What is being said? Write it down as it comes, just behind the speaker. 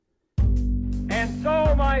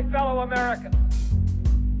my fellow Americans,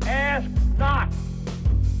 ask not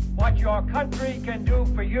what your country can do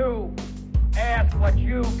for you. Ask what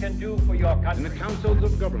you can do for your country. In the councils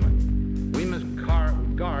of government, we must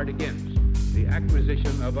guard against the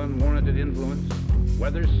acquisition of unwarranted influence,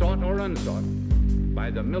 whether sought or unsought, by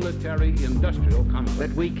the military-industrial complex.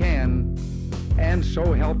 That we can, and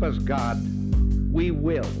so help us God, we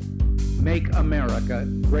will make America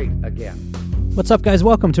great again. What's up, guys?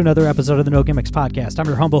 Welcome to another episode of the No Gimmicks Podcast. I'm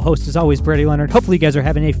your humble host, as always, Brady Leonard. Hopefully you guys are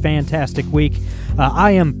having a fantastic week.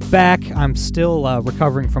 I am back. I'm still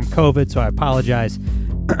recovering from COVID, so I apologize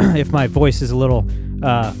if my voice is a little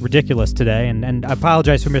ridiculous today, and I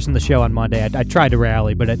apologize for missing the show on Monday. I tried to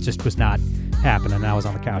rally, but it just was not happening. I was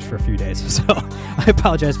on the couch for a few days, so I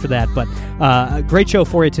apologize for that. But a great show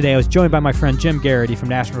for you today. I was joined by my friend Jim Geraghty from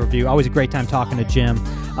National Review. Always a great time talking to Jim,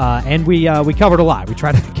 and we covered a lot. We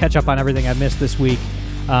tried to catch up on everything I missed this week,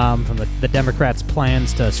 from the Democrats'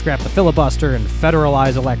 plans to scrap the filibuster and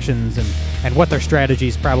federalize elections, and what their strategy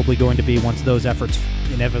is probably going to be once those efforts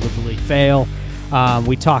inevitably fail.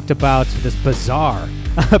 We talked about this bizarre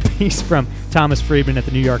piece from Thomas Friedman at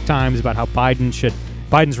the New York Times about how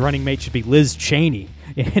Biden's running mate should be Liz Cheney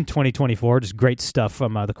in 2024. Just great stuff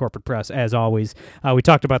from the corporate press, as always. We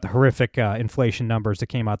talked about the horrific inflation numbers that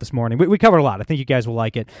came out this morning. We covered a lot. I think you guys will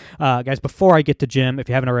like it. Guys, before I get to Jim, if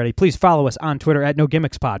you haven't already, please follow us on Twitter at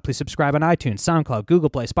NoGimmicksPod. Please subscribe on iTunes, SoundCloud, Google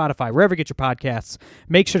Play, Spotify, wherever you get your podcasts.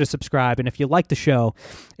 Make sure to subscribe. And if you like the show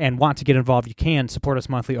and want to get involved, you can support us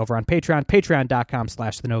monthly over on Patreon,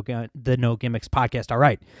 patreon.com/the No Gimmicks Podcast. All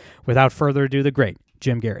right. Without further ado, the great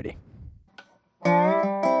Jim Geraghty.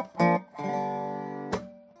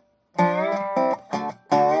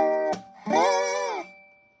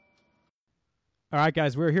 All right,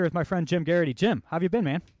 guys, we're here with my friend Jim Geraghty. Jim, how have you been,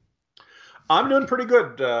 man? I'm doing pretty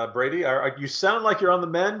good, Brady. You sound like you're on the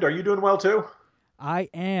mend. Are you doing well, too? I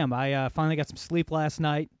am. I finally got some sleep last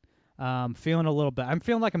night. Feeling a little bit. I'm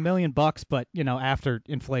feeling like $1 million, but, after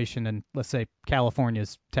inflation and, let's say,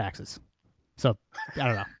 California's taxes. So, I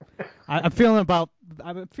don't know. I'm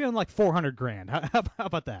feeling like 400 grand. How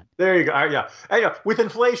about that? There you go. Yeah. And, with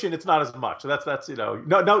inflation, it's not as much. So that's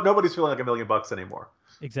nobody's feeling like $1 million anymore.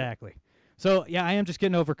 Exactly. So, yeah, I am just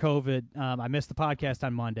getting over COVID. I missed the podcast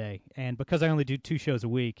on Monday, and because I only do 2 shows a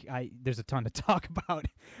week, there's a ton to talk about.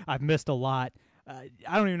 I've missed a lot. I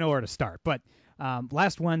don't even know where to start. But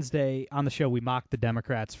last Wednesday on the show, we mocked the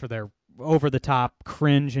Democrats for their over-the-top,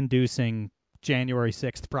 cringe-inducing January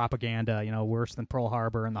 6th propaganda, worse than Pearl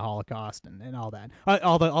Harbor and the Holocaust and all that.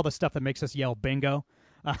 All the stuff that makes us yell bingo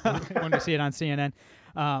when we see it on CNN.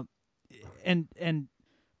 And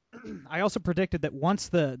I also predicted that once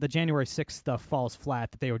the January 6th stuff falls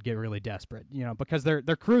flat, that they would get really desperate, because they're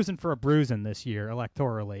cruising for a bruising this year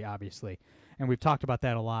electorally, obviously. And we've talked about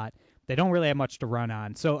that a lot. They don't really have much to run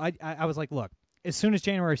on. So I was like, look, as soon as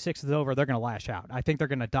January 6th is over, they're going to lash out. I think they're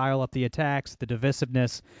going to dial up the attacks, the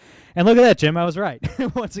divisiveness. And look at that, Jim. I was right.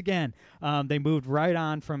 Once again, they moved right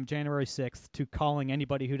on from January 6th to calling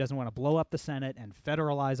anybody who doesn't want to blow up the Senate and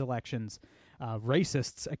federalize elections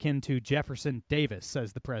racists akin to Jefferson Davis,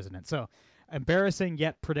 says the president. So embarrassing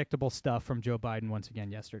yet predictable stuff from Joe Biden once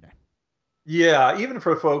again yesterday. Yeah, even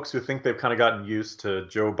for folks who think they've kind of gotten used to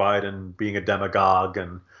Joe Biden being a demagogue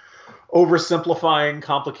and oversimplifying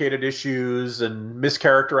complicated issues and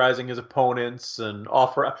mischaracterizing his opponents and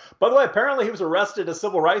offer. By the way, apparently he was arrested at a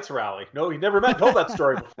civil rights rally. No, he never told that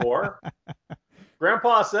story before.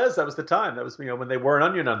 Grandpa says that was the time. That was when they wore an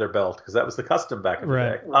onion on their belt, because that was the custom back in the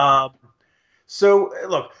day. So,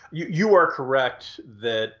 look, you are correct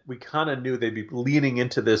that we kind of knew they'd be leaning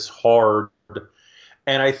into this hard.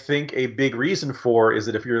 And I think a big reason for is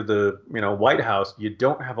that if you're the White House, you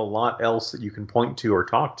don't have a lot else that you can point to or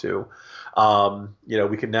talk to.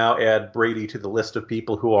 We can now add Brady to the list of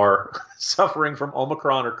people who are suffering from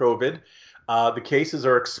Omicron or COVID. The cases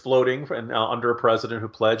are exploding under a president who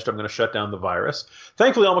pledged, I'm going to shut down the virus.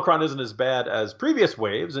 Thankfully, Omicron isn't as bad as previous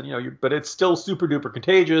waves, but it's still super duper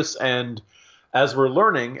contagious. And as we're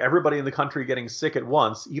learning, everybody in the country getting sick at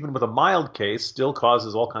once, even with a mild case, still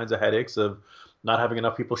causes all kinds of headaches of not having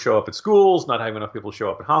enough people show up at schools, not having enough people show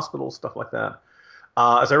up at hospitals, stuff like that.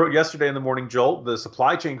 As I wrote yesterday in the Morning Jolt, the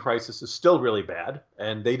supply chain crisis is still really bad.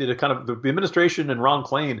 And they did the administration and Ron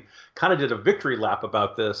Klain kind of did a victory lap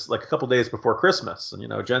about this like a couple days before Christmas. And,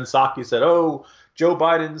 Jen Psaki said, Joe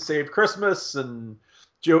Biden saved Christmas. And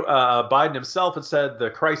Joe Biden himself had said the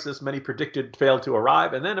crisis many predicted failed to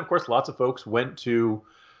arrive. And then, of course, lots of folks went to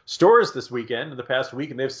stores this weekend in the past week,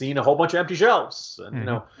 and they've seen a whole bunch of empty shelves.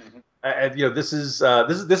 And, this is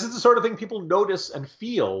the sort of thing people notice and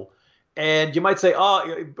feel And you might say,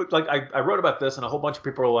 oh, but like I wrote about this, and a whole bunch of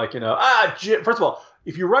people are like, first of all,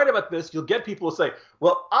 if you write about this, you'll get people to say,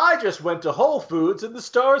 well, I just went to Whole Foods and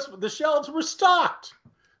the shelves were stocked.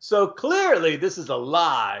 So clearly this is a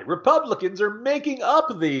lie. Republicans are making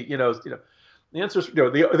up the answer is,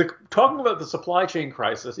 talking about the supply chain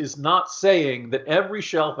crisis is not saying that every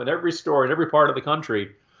shelf in every store in every part of the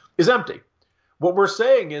country is empty. What we're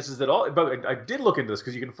saying is that I did look into this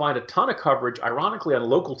because you can find a ton of coverage, ironically, on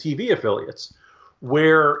local TV affiliates,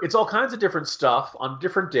 where it's all kinds of different stuff on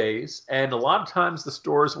different days. And a lot of times the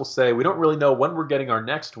stores will say, we don't really know when we're getting our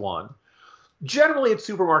next one. Generally at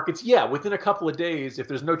supermarkets, within a couple of days, if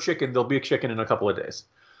there's no chicken, there'll be a chicken in a couple of days.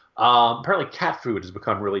 Apparently cat food has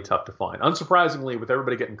become really tough to find. Unsurprisingly, with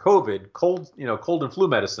everybody getting COVID, cold and flu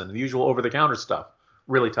medicine, the usual over-the-counter stuff,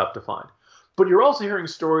 really tough to find. But you're also hearing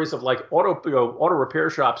stories of like auto repair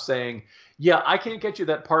shops saying, I can't get you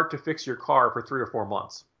that part to fix your car for 3 or 4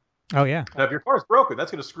 months. Oh, yeah. Now, if your car's broken,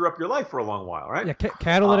 that's going to screw up your life for a long while, right? Yeah,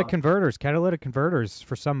 catalytic converters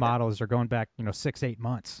for some models are going back, 6-8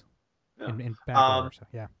 months in back order. So,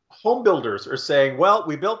 yeah. Home builders are saying, well,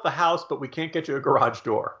 we built the house, but we can't get you a garage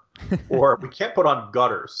door. Or we can't put on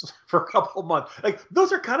gutters for a couple of months. Like,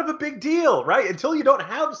 those are kind of a big deal, right? Until you don't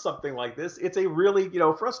have something like this, it's a really,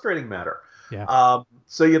 frustrating matter. Yeah.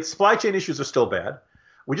 So the supply chain issues are still bad.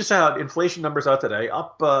 We just had inflation numbers out today,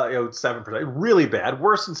 up 7%, really bad,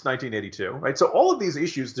 worse since 1982, right? So all of these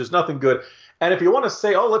issues, there's nothing good. And if you want to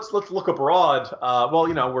say, let's look abroad,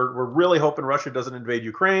 we're really hoping Russia doesn't invade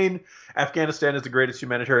Ukraine. Afghanistan is the greatest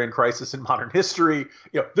humanitarian crisis in modern history.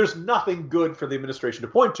 There's nothing good for the administration to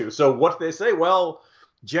point to. So what do they say? Well,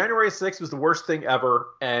 January 6th was the worst thing ever,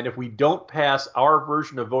 and if we don't pass our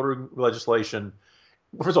version of voting legislation,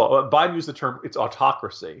 first of all, Biden used the term, it's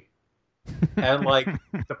autocracy. And like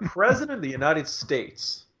the president of the United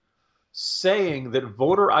States saying that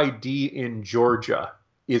voter ID in Georgia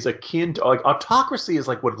is akin to, like, autocracy is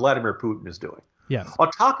like what Vladimir Putin is doing. Yes.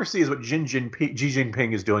 Autocracy is what Xi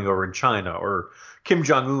Jinping is doing over in China, or Kim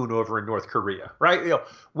Jong-un over in North Korea, right?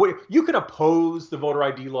 You can oppose the voter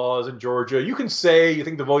ID laws in Georgia. You can say you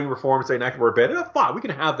think the voting reforms they enacted were bad. Fine, we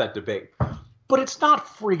can have that debate. But it's not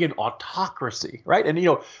friggin' autocracy, right? And,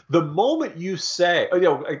 the moment you say,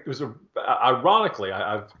 it was ironically,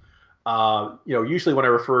 I've usually when I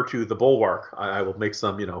refer to the Bulwark, I will make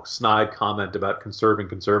some, snide comment about conserving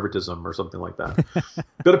conservatism or something like that.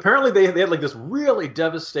 But apparently they had like this really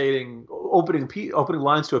devastating opening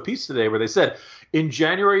lines to a piece today where they said, in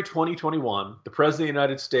January 2021, the president of the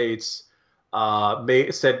United States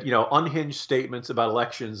said, unhinged statements about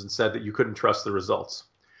elections and said that you couldn't trust the results.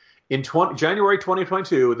 In January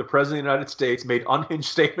 2022, the president of the United States made unhinged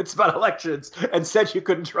statements about elections and said you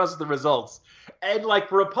couldn't trust the results. And like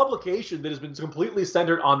for a publication that has been completely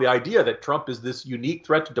centered on the idea that Trump is this unique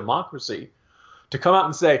threat to democracy, to come out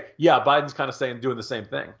and say, Biden's kind of doing the same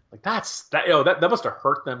thing. Like that must have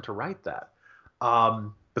hurt them to write that.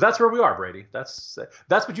 But that's where we are, Brady. That's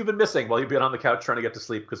what you've been missing while you've been on the couch trying to get to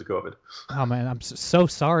sleep because of COVID. Oh man, I'm so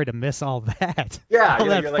sorry to miss all that. Yeah, all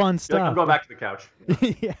that fun stuff. I'm going back to the couch.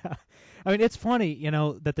 Yeah. I mean, it's funny,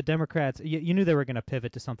 that the Democrats, you knew they were going to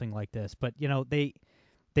pivot to something like this, but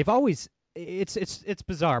they've always, it's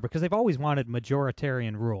bizarre because they've always wanted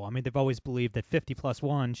majoritarian rule. I mean, they've always believed that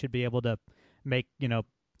 50+1 should be able to make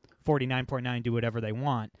 49.9 do whatever they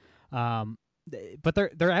want. But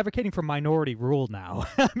they're advocating for minority rule now.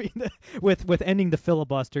 I mean, with ending the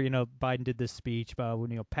filibuster, Biden did this speech about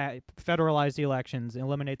federalize the elections,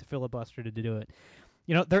 eliminate the filibuster to do it.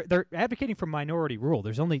 They're advocating for minority rule.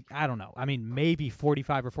 There's only, I don't know, maybe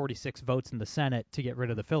 45 or 46 votes in the Senate to get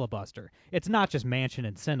rid of the filibuster. It's not just Manchin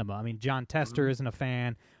and Sinema. I mean, John Tester isn't a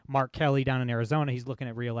fan. Mark Kelly down in Arizona, he's looking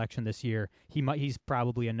at re-election this year. He's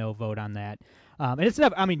probably a no vote on that. And it's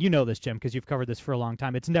never, this, Jim, because you've covered this for a long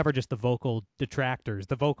time. It's never just the vocal detractors.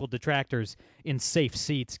 The vocal detractors in safe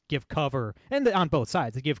seats give cover, and on both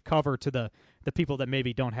sides, they give cover to the people that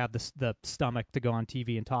maybe don't have the stomach to go on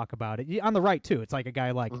TV and talk about it. On the right, too. It's like a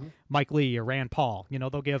guy like Mike Lee or Rand Paul. They'll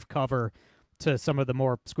give cover to some of the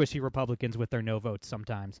more squishy Republicans with their no votes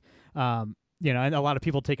sometimes. And a lot of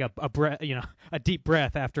people take a deep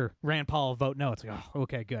breath after Rand Paul vote no. It's like, oh,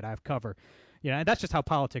 okay, good, I have cover. And that's just how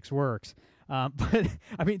politics works. But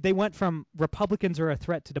they went from Republicans are a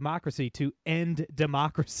threat to democracy to end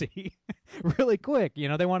democracy really quick.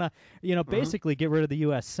 They want to, basically get rid of the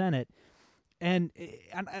U.S. Senate. And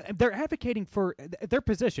they're advocating for their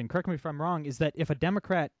position, correct me if I'm wrong, is that if a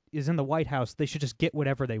Democrat is in the White House, they should just get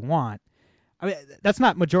whatever they want. That's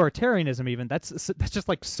not majoritarianism even. That's just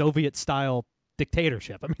like Soviet-style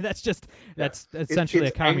dictatorship. That's essentially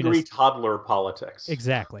it's a communist. Angry toddler politics.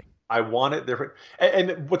 Exactly. I want it there.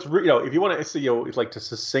 And what's if you want to it's like to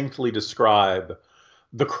succinctly describe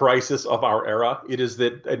the crisis of our era, it is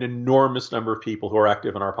that an enormous number of people who are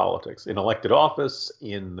active in our politics, in elected office,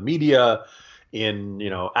 in the media, in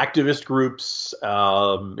activist groups,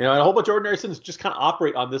 and a whole bunch of ordinary citizens just kind of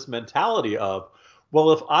operate on this mentality of,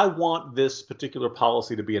 well, if I want this particular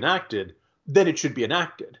policy to be enacted, then it should be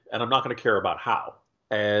enacted, and I'm not going to care about how.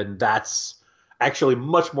 And that's actually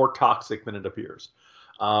much more toxic than it appears.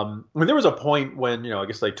 There was a point when, I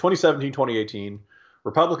guess like 2017, 2018,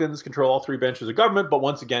 Republicans control all three branches of government, but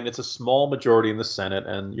once again, it's a small majority in the Senate,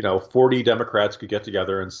 and 40 Democrats could get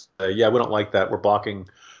together and say, yeah, we don't like that. We're going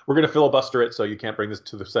to filibuster it, so you can't bring this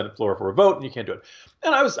to the Senate floor for a vote, and you can't do it.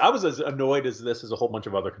 And I was as annoyed as this as a whole bunch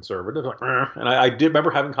of other conservatives. And I did remember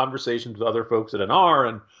having conversations with other folks at NR,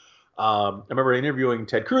 and I remember interviewing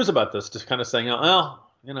Ted Cruz about this, just kind of saying,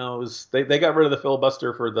 they got rid of the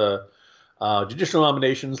filibuster for the judicial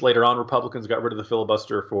nominations. Later on, Republicans got rid of the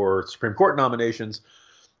filibuster for Supreme Court nominations.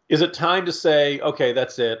 Is it time to say, okay,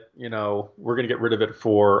 that's it? We're going to get rid of it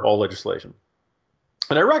for all legislation.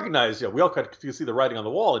 And I recognize, we all could see the writing on the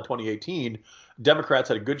wall in 2018. Democrats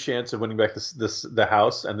had a good chance of winning back the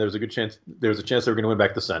House, and there was a chance they were going to win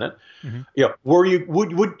back the Senate. Mm-hmm.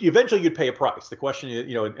 Would eventually you'd pay a price. The question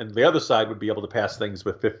is, and the other side would be able to pass things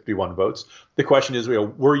with 51 votes. The question is,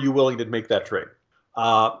 were you willing to make that trade?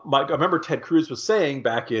 I remember Ted Cruz was saying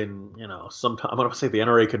back in, sometime, I'm going to say the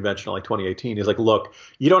NRA convention, like 2018, he's like, look,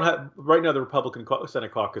 you don't have, right now the Republican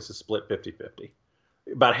Senate caucus is split 50-50.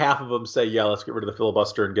 About half of them say, yeah, let's get rid of the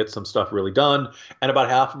filibuster and get some stuff really done. And about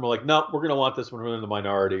half of them are like, no, we're going to want this when we're in the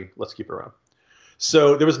minority. Let's keep it around.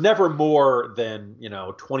 So there was never more than,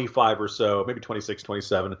 25 or so, maybe 26,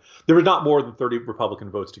 27. There was not more than 30 Republican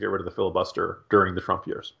votes to get rid of the filibuster during the Trump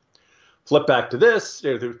years. Flip back to this,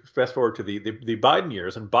 fast forward to the Biden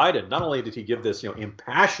years. And Biden, not only did he give this,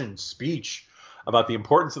 impassioned speech about the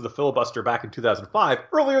importance of the filibuster back in 2005,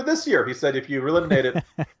 earlier this year, he said, if you eliminate it,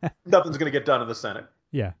 nothing's going to get done in the Senate.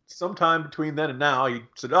 Yeah. Sometime between then and now, he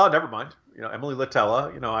said, oh, never mind. Emily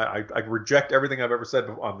Litella, I reject everything I've ever said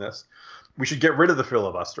on this. We should get rid of the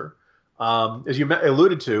filibuster. As you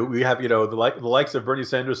alluded to, we have, the likes of Bernie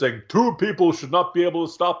Sanders saying 2 people should not be able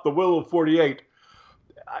to stop the will of 48.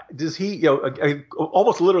 Does he,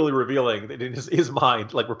 almost literally revealing that in his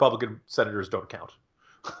mind, like Republican senators don't count.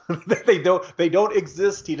 They don't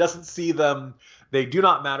exist. He doesn't see them. They do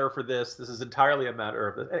not matter for this. This is entirely a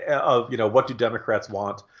matter of what do Democrats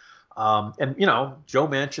want. And Joe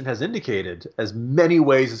Manchin has indicated as many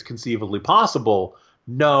ways as conceivably possible,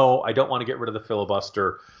 no, I don't want to get rid of the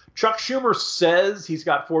filibuster. Chuck Schumer says he's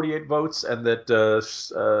got 48 votes and that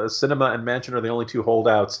Sinema and Manchin are the only 2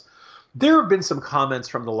 holdouts. There have been some comments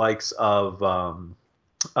from the likes of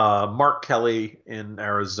Mark Kelly in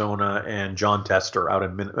Arizona and John Tester out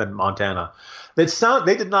in Montana. They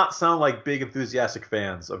did not sound like big enthusiastic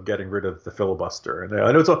fans of getting rid of the filibuster. And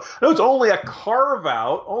I know it's only a carve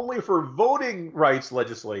out, only for voting rights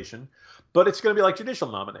legislation, but it's going to be like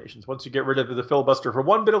judicial nominations. Once you get rid of the filibuster for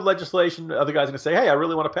one bit of legislation, the other guy's going to say, hey, I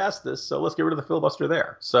really want to pass this, so let's get rid of the filibuster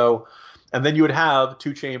there. So, and then you would have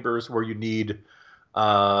 2 chambers where you need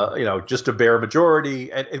just a bare majority.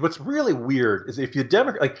 And what's really weird is if the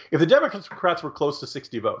Democrats were close to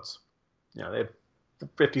 60 votes, they had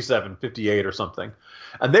 57, 58 or something,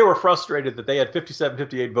 and they were frustrated that they had 57,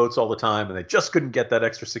 58 votes all the time and they just couldn't get that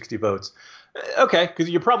extra 60 votes. Okay, because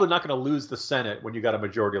you're probably not going to lose the Senate when you got a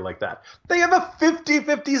majority like that. They have a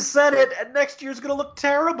 50-50 Senate, and next year's going to look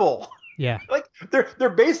terrible. Yeah. Like they're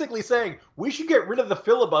basically saying we should get rid of the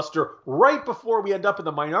filibuster right before we end up in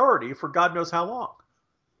the minority for God knows how long.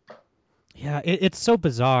 Yeah, it's so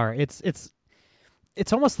bizarre. It's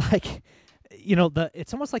almost like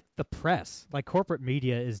it's almost like the press, like corporate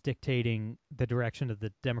media is dictating the direction of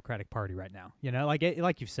the Democratic Party right now.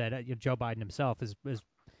 Like you said, Joe Biden himself is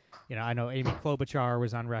I know Amy Klobuchar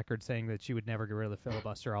was on record saying that she would never get rid of the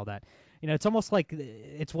filibuster, all that. It's almost like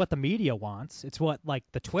it's what the media wants. It's what like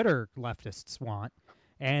the Twitter leftists want,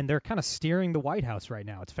 and they're kind of steering the White House right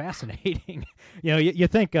now. It's fascinating. You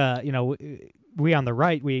think we on the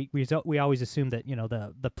right we always assume that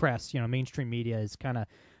the press, mainstream media is kind of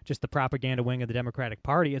just the propaganda wing of the Democratic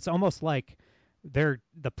Party. It's almost like the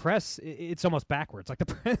press. It's almost backwards. Like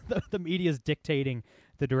the media is dictating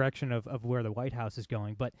the direction of where the White House is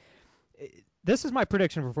going. But this is my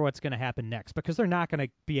prediction for what's going to happen next, because they're not going to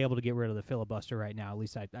be able to get rid of the filibuster right now. At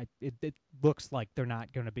least it looks like they're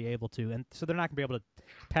not going to be able to, and so they're not going to be able to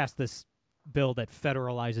pass this bill that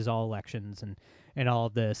federalizes all elections and all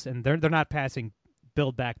of this, and they're not passing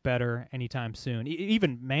Build Back Better anytime soon.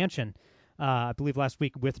 Even Manchin, I believe last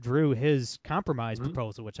week, withdrew his compromise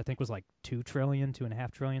proposal, which I think was like $2 trillion,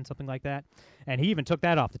 $2.5 trillion, something like that. And he even took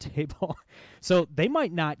that off the table. So they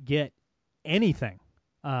might not get anything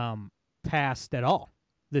passed at all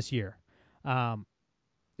this year.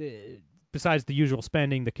 Besides the usual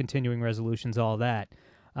spending, the continuing resolutions, all that.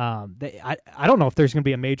 I don't know if there's going to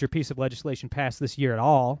be a major piece of legislation passed this year at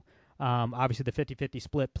all. Obviously, the 50-50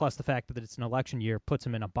 split, plus the fact that it's an election year, puts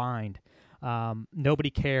them in a bind. Nobody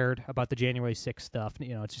cared about the January 6th stuff.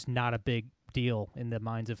 It's just not a big deal in the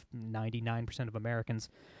minds of 99% of Americans.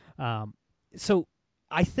 So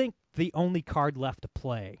I think the only card left to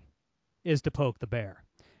play is to poke the bear.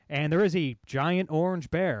 And there is a giant orange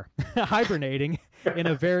bear hibernating in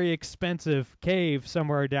a very expensive cave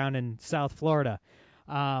somewhere down in South Florida.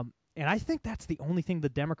 And I think that's the only thing the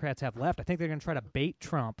Democrats have left. I think they're going to try to bait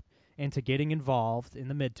Trump into getting involved in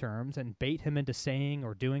the midterms and bait him into saying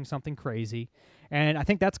or doing something crazy. And I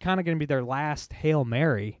think that's kind of going to be their last Hail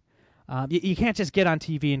Mary. You can't just get on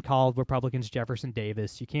TV and call Republicans Jefferson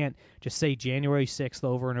Davis. You can't just say January 6th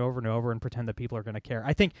over and over and over and pretend that people are going to care.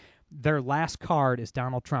 I think their last card is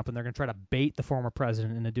Donald Trump, and they're going to try to bait the former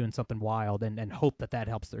president into doing something wild and hope that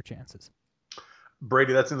helps their chances.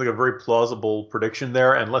 Brady, that seems like a very plausible prediction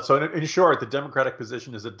there. And so in short, the Democratic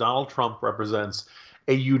position is that Donald Trump represents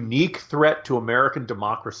a unique threat to American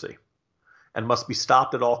democracy and must be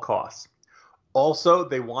stopped at all costs. Also,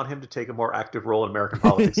 they want him to take a more active role in American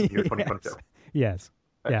politics in the year 2022. Yes.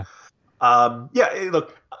 Yeah.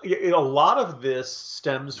 Look, a lot of this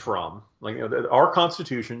stems from our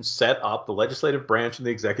Constitution set up the legislative branch and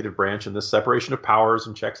the executive branch and the separation of powers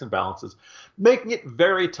and checks and balances, making it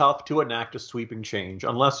very tough to enact a sweeping change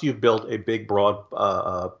unless you've built a big, broad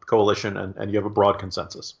coalition and you have a broad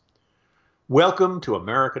consensus. Welcome to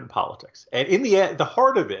American politics. And in the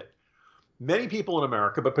heart of it, many people in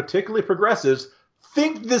America, but particularly progressives,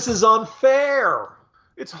 think this is unfair.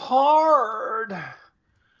 It's hard.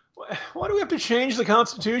 Why do we have to change the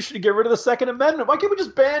Constitution to get rid of the Second Amendment? Why can't we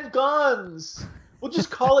just ban guns? We'll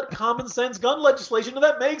just call it common sense gun legislation, and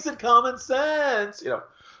that makes it common sense. You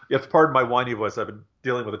have to pardon my whiny voice. I've been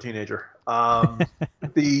dealing with a teenager.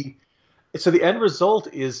 So the end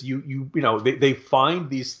result is they find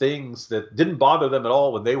these things that didn't bother them at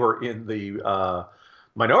all when they were in the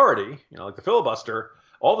minority, like the filibuster.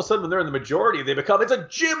 All of a sudden, when they're in the majority, it's a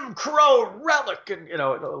Jim Crow relic, and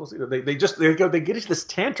they get into this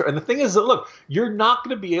tantrum. And the thing is that, look, you're not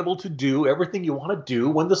going to be able to do everything you want to do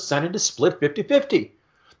when the Senate is split 50-50.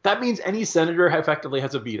 That means any senator effectively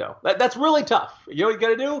has a veto. That's really tough. You know what you got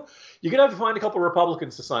to do? You're going to have to find a couple of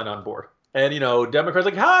Republicans to sign on board. And Democrats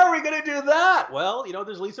are like, how are we going to do that? Well,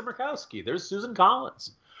 there's Lisa Murkowski, there's Susan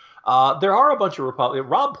Collins. There are a bunch of Republicans.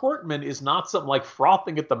 Rob Portman is not some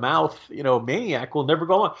frothing at the mouth, maniac will never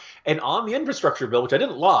go on. And on the infrastructure bill, which I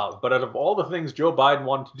didn't love, but out of all the things Joe Biden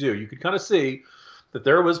wanted to do, you could kind of see that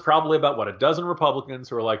there was probably about, a dozen Republicans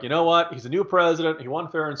who were like, you know what? He's a new president. He won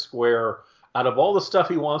fair and square. Out of all the stuff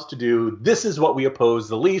he wants to do, this is what we oppose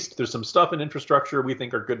the least. There's some stuff in infrastructure we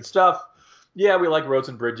think are good stuff. Yeah, we like roads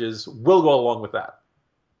and bridges. We'll go along with that.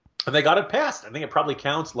 And they got it passed. I think it probably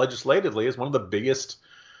counts legislatively as one of the biggest,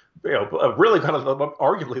 really kind of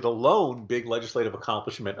arguably the lone big legislative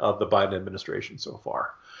accomplishment of the Biden administration so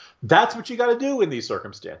far. That's what you got to do in these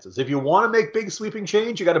circumstances. If you want to make big sweeping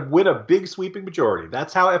change, you got to win a big sweeping majority.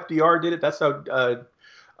 That's how FDR did it. That's how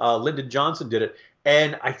Lyndon Johnson did it.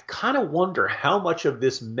 And I kind of wonder how much of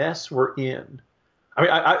this mess we're in. I mean,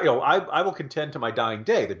 I will contend to my dying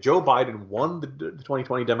day that Joe Biden won the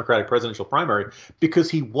 2020 Democratic presidential primary because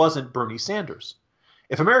he wasn't Bernie Sanders.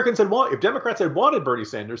 If Democrats had wanted Bernie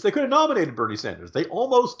Sanders, they could have nominated Bernie Sanders. They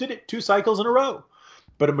almost did it 2 cycles in a row.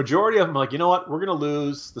 But a majority of them are like, you know what? We're going to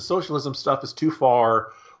lose. The socialism stuff is too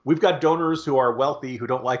far. We've got donors who are wealthy who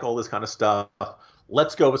don't like all this kind of stuff.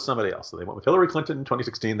 Let's go with somebody else. So they went with Hillary Clinton in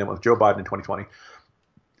 2016. They went with Joe Biden in 2020.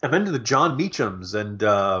 And then to the John Meachams and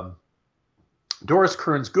Doris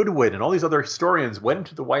Kearns Goodwin and all these other historians went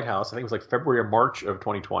to the White House. I think it was like February or March of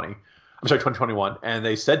 2021. And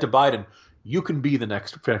they said to Biden, you can be the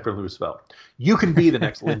next Franklin Roosevelt. You can be the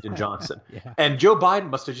next Lyndon Johnson. Yeah. And Joe Biden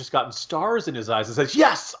must have just gotten stars in his eyes and says,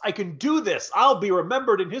 yes, I can do this. I'll be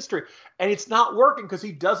remembered in history. And it's not working because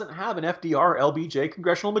he doesn't have an FDR LBJ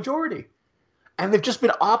congressional majority. And they've just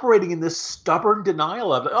been operating in this stubborn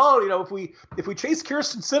denial of, if we chase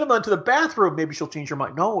Kyrsten Sinema into the bathroom, maybe she'll change her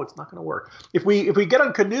mind. No, it's not going to work. If we get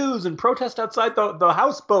on canoes and protest outside the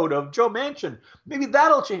houseboat of Joe Manchin, maybe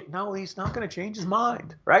that'll change. No, he's not going to change his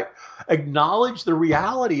mind, right? Acknowledge the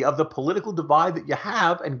reality of the political divide that you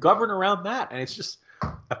have and govern around that. And it's just,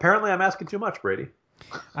 apparently I'm asking too much, Brady.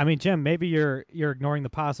 I mean, Jim, maybe you're ignoring the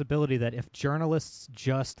possibility that if journalists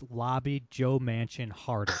just lobbied Joe Manchin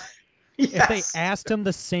harder, if they asked him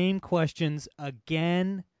the same questions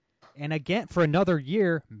again and again for another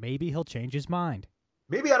year, maybe he'll change his mind.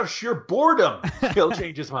 Maybe out of sheer boredom, he'll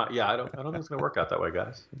change his mind. Yeah, I don't think it's going to work out that way,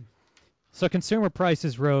 guys. So consumer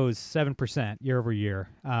prices rose 7% year over year,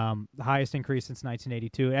 the highest increase since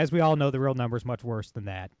 1982. As we all know, the real number is much worse than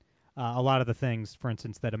that. A lot of the things, for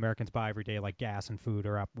instance, that Americans buy every day, like gas and food,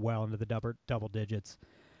 are up well into the double digits.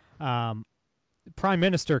 Prime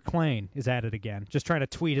Minister Klain is at it again, just trying to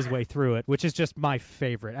tweet his way through it, which is just my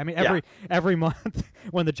favorite. I mean, every month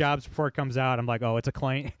when the jobs report comes out, I'm like, oh, it's a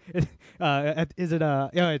Klain.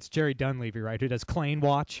 It's Jerry Dunleavy, right, who does Klain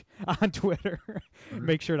Watch on Twitter.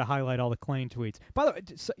 Make sure to highlight all the Klain tweets. By the way,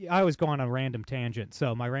 I always go on a random tangent.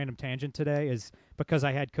 So my random tangent today is because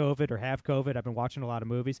I had COVID or have COVID. I've been watching a lot of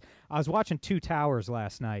movies. I was watching Two Towers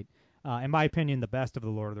last night. In my opinion, the best of the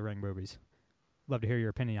Lord of the Rings movies. Love to hear your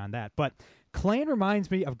opinion on that. But Klain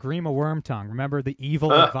reminds me of Grima Wormtongue. Remember the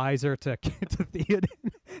evil advisor to Theoden?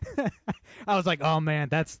 I was like, oh man,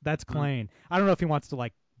 that's Klain. I don't know if he wants to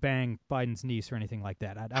like bang Biden's niece or anything like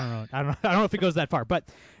that. I don't know. I don't know if it goes that far. But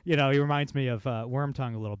he reminds me of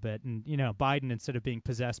Wormtongue a little bit. And Biden, instead of being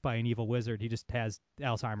possessed by an evil wizard, he just has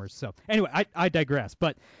Alzheimer's. So anyway, I digress.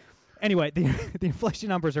 But anyway, the inflation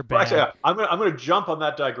numbers are bad. Well, actually, I'm going to jump on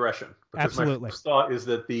that digression. Absolutely. My first thought is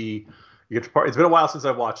that it's been a while since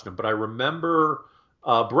I've watched them, but I remember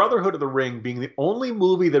Brotherhood of the Ring being the only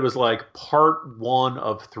movie that was like part 1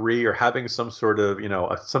 of 3 or having some sort of,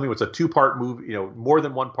 something that's a 2-part movie, more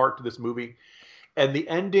than one part to this movie. And the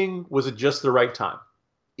ending was at just the right time.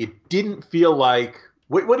 It didn't feel like,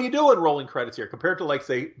 what are you doing rolling credits here? Compared to like,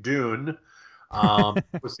 say, Dune.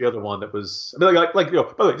 Was the other one that was, I mean, by the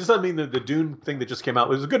way, this doesn't mean the Dune thing that just came out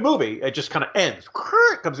was a good movie. It just kind of ends.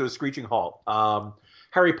 It comes to a screeching halt.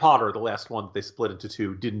 Harry Potter, the last one that they split into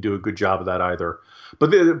 2, didn't do a good job of that either.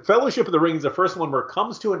 But the Fellowship of the Ring is the first one where it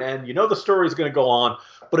comes to an end. The story is going to go on,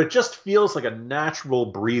 but it just feels like a natural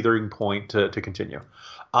breathing point to continue.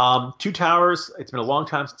 Two Towers, it's been a long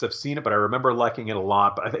time since I've seen it, but I remember liking it a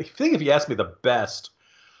lot. But I think if you ask me the best,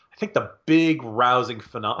 I think the big rousing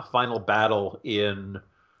final battle in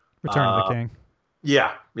Return of the King.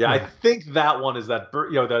 Yeah. I think that one is that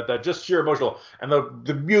that just sheer emotional, and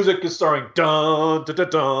the music is starring dun dun dun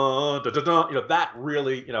dun dun dun. That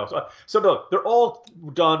really so they're all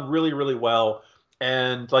done really really well,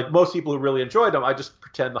 and like most people who really enjoyed them, I just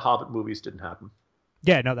pretend the Hobbit movies didn't happen.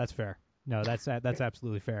 Yeah, no, that's fair. No, that's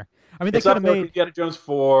absolutely fair. I mean, they could have made Indiana Jones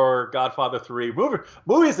 4, Godfather 3,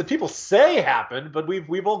 movies that people say happened, but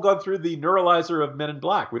we've all gone through the neuralizer of Men in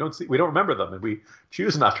Black. We don't remember them, and we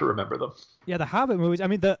choose not to remember them. Yeah, the Hobbit movies. I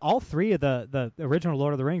mean, all 3 of the original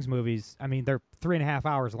Lord of the Rings movies. I mean, they're 3.5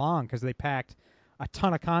 hours long because they packed a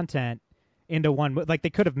ton of content into one. Like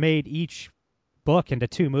they could have made each book into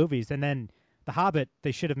 2 movies, and then The Hobbit,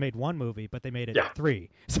 they should have made 1 movie, but they made it 3.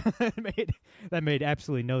 So that made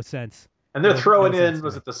absolutely no sense. And they're throwing in,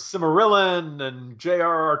 was it the Silmarillion and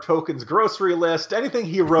J.R.R. Tolkien's grocery list? Anything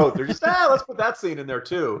he wrote, they're just, let's put that scene in there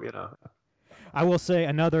too, I will say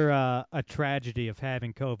another a tragedy of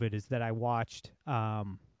having COVID is that I watched, oh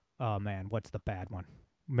man, what's the bad one?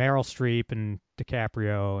 Meryl Streep and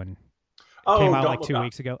DiCaprio, and came out like 2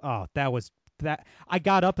 weeks ago. Oh, that I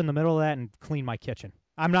got up in the middle of that and cleaned my kitchen.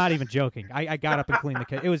 I'm not even joking. I got up and cleaned the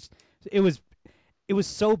kitchen. It was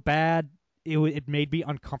so bad. It made me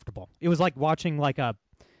uncomfortable. It was like watching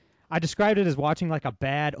I described it as watching like a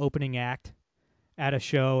bad opening act at a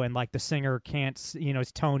show, and like the singer can't,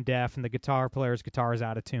 is tone deaf, and the guitar player's guitar is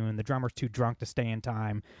out of tune, the drummer's too drunk to stay in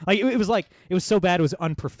time. Like it was so bad it was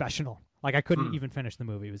unprofessional. Like I couldn't even finish the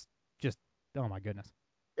movie. It was just, oh my goodness.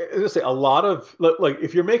 I was gonna say, a lot of like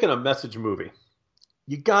if you're making a message movie,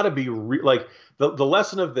 you got to be like the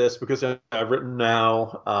lesson of this, because I've written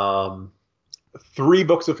now 3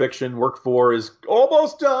 books of fiction. Work 4 is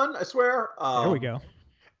almost done, I swear. There we go.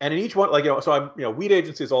 And in each one, so I'm, Weed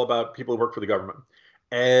Agency is all about people who work for the government.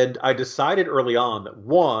 And I decided early on that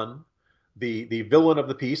one, the villain of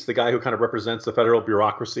the piece, the guy who kind of represents the federal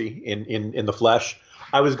bureaucracy in the flesh,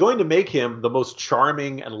 I was going to make him the most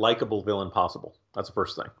charming and likable villain possible. That's the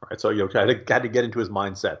first thing, right? So I had to get into his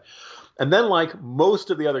mindset. And then, like,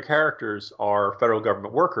 most of the other characters are federal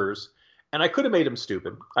government workers, and I could have made him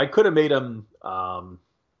stupid. I could have made him,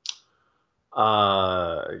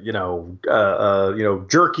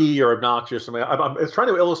 jerky or obnoxious. I mean, I was trying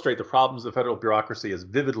to illustrate the problems of federal bureaucracy as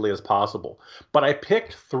vividly as possible. But I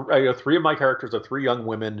picked 3 of my characters are 3 young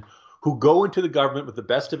women who go into the government with the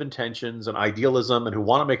best of intentions and idealism and who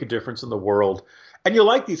want to make a difference in the world. And you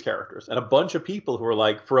like these characters, and a bunch of people who are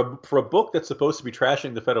like, for a book that's supposed to be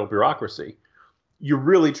trashing the federal bureaucracy, you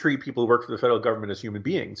really treat people who work for the federal government as human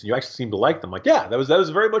beings, and you actually seem to like them. Like, yeah, that was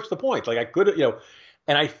very much the point. Like, I could,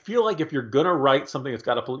 and I feel like if you're gonna write something that's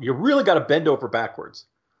got you really got to bend over backwards,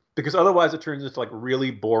 because otherwise it turns into like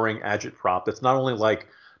really boring agitprop. That's not only like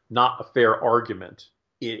not a fair argument,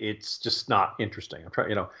 it's just not interesting. I'm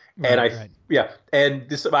trying, and yeah, and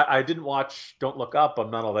this I didn't watch Don't Look Up.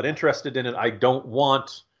 I'm not all that interested in it. I don't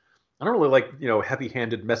really like,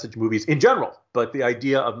 heavy-handed message movies in general, but the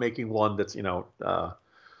idea of making one that's,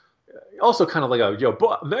 also kind of like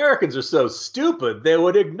Americans are so stupid they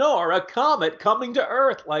would ignore a comet coming to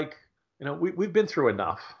Earth. Like, we've been through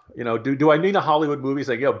enough. Do I need a Hollywood movie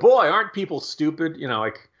saying, boy, aren't people stupid?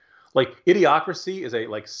 Like Idiocracy is a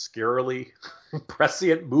like scarily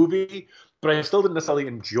prescient movie, but I still didn't necessarily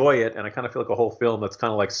enjoy it, and I kind of feel like a whole film that's kind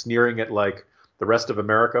of like sneering at like the rest of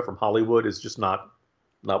America from Hollywood is just not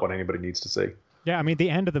what anybody needs to see. Yeah, I mean, the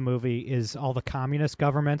end of the movie is all the communist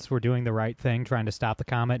governments were doing the right thing, trying to stop the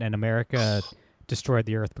comet, and America destroyed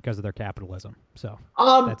the Earth because of their capitalism. So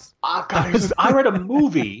that's... I read a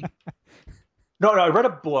movie. No, I read a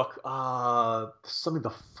book, something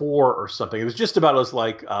before or something. It was just about us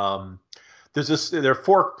like there are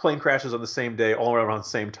 4 plane crashes on the same day, all around the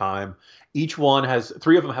same time. Each one has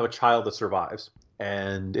 3 of them have a child that survives.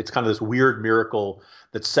 And it's kind of this weird miracle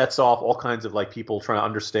that sets off all kinds of like people trying to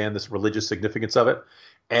understand this religious significance of it.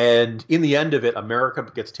 And in the end of it, America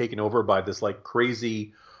gets taken over by this like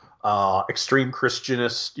crazy extreme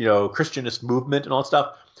Christianist movement and all that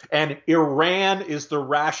stuff. And Iran is the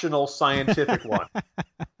rational scientific one.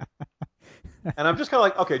 And I'm just kind of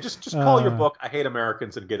like, okay, just call your book I Hate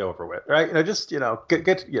Americans and get over with, right?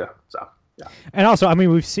 So yeah. And also, I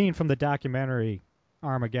mean, we've seen from the documentary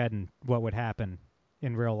Armageddon what would happen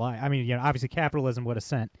in real life. I mean, obviously capitalism would have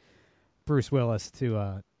sent Bruce Willis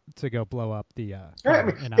to go blow up the.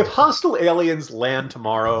 If hostile aliens land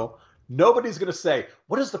tomorrow, nobody's going to say,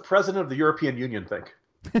 "What does the president of the European Union think?"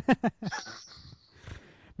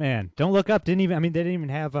 Man, Don't Look Up didn't even. I mean, they didn't even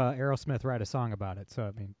have Aerosmith write a song about it. So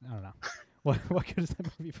I mean, I don't know. What good is that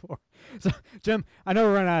movie for? So Jim, I know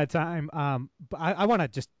we're running out of time. But I want to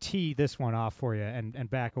just tee this one off for you and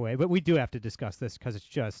back away. But we do have to discuss this because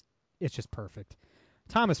it's just perfect.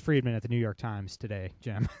 Thomas Friedman at the New York Times today,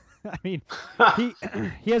 Jim. I mean,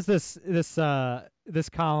 he has this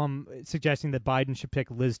column suggesting that Biden should pick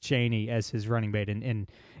Liz Cheney as his running mate in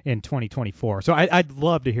 2024. So I'd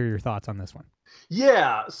love to hear your thoughts on this one.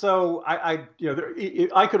 Yeah, so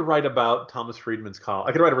I could write about Thomas Friedman's column.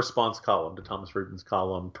 I could write a response column to Thomas Friedman's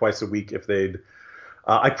column twice a week if they'd.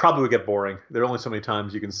 I probably would get boring. There are only so many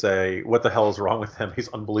times you can say, "What the hell is wrong with him? He's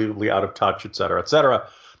unbelievably out of touch," et cetera, et cetera.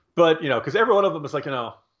 But because every one of them is like,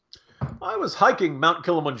 I was hiking Mount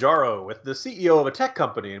Kilimanjaro with the CEO of a tech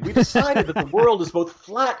company, and we decided that the world is both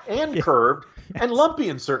flat and curved and lumpy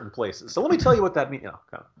in certain places. So let me tell you what that means.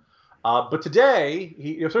 But today,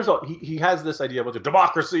 first of all, he has this idea about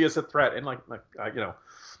democracy is a threat, and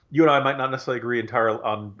you and I might not necessarily agree entirely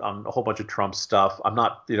on a whole bunch of Trump stuff. I'm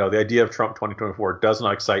not, the idea of Trump 2024 does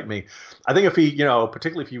not excite me. I think if he,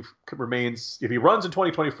 particularly if he runs in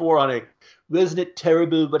 2024 on a, wasn't it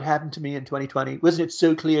terrible what happened to me in 2020? Wasn't it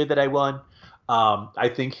so clear that I won?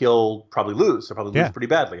 I think he'll probably lose. He'll probably lose pretty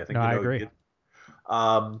badly. I think. I agree.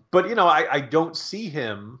 But I don't see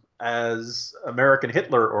him as American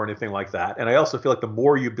Hitler or anything like that. And I also feel like the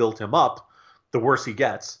more you build him up, the worse he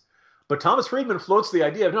gets. But Thomas Friedman floats the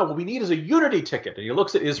idea of, no, what we need is a unity ticket. And he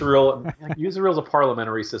looks at Israel. And Israel's a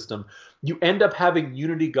parliamentary system. You end up having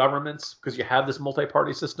unity governments because you have this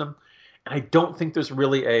multi-party system. And I don't think there's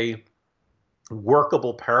really a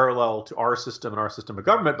workable parallel to our system and our system of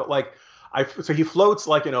government. But so he floats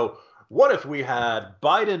what if we had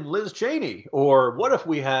Biden, Liz Cheney? Or what if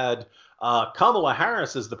we had Kamala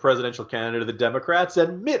Harris as the presidential candidate of the Democrats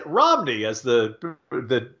and Mitt Romney as the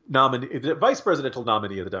nominee, the vice presidential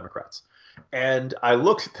nominee of the Democrats? And I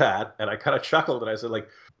looked at that and I kind of chuckled and I said,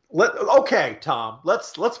 okay, Tom,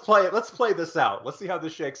 let's play this out. Let's see how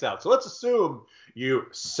this shakes out. So let's assume you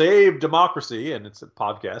save democracy, and it's a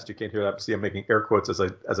podcast. You can't hear that. See, I'm making air quotes as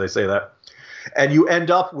I say that. And you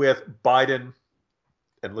end up with Biden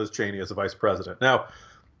and Liz Cheney as the vice president. Now,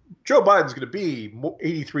 Joe Biden's going to be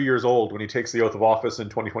 83 years old when he takes the oath of office in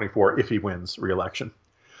 2024 if he wins re-election.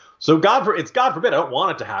 So God forbid, I don't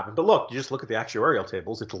want it to happen. But look, you just look at the actuarial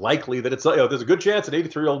tables. It's likely that there's a good chance an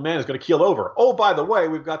 83-year-old man is going to keel over. Oh, by the way,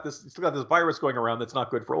 we've still got this virus going around that's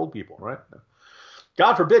not good for old people, right?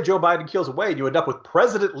 God forbid Joe Biden keels away and you end up with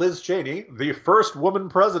President Liz Cheney, the first woman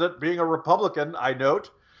president, being a Republican, I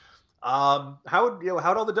note. How would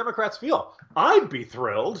all the Democrats feel? I'd be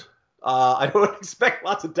thrilled. I don't expect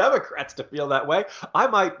lots of Democrats to feel that way.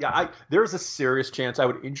 There's a serious chance I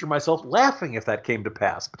would injure myself laughing if that came to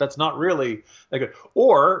pass, but that's not really that good.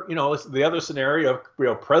 Or, the other scenario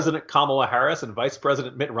of, President Kamala Harris and Vice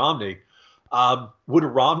President Mitt Romney. Would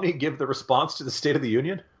Romney give the response to the State of the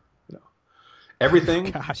Union?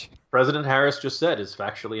 Everything President Harris just said is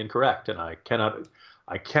factually incorrect, and I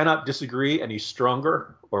cannot disagree any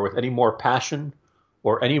stronger or with any more passion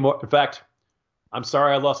or any more. In fact, I'm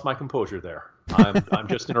sorry I lost my composure there. I'm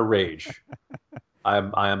just in a rage.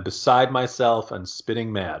 I am beside myself and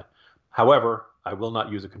spitting mad. However, I will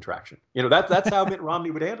not use a contraction. That's how Mitt Romney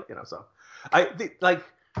would handle it. So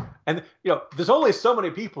there's only so many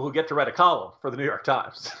people who get to write a column for the New York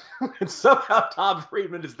Times. And somehow Tom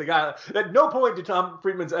Friedman is the guy. At no point did Tom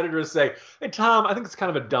Friedman's editors say, "Hey, Tom, I think it's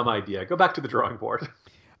kind of a dumb idea. Go back to the drawing board."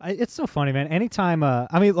 It's so funny, man. Anytime,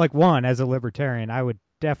 as a libertarian, I would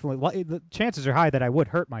definitely, the chances are high that I would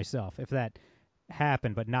hurt myself if that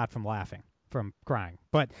happened, but not from laughing, from crying.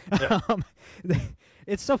 But yeah.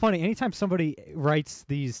 It's so funny. Anytime somebody writes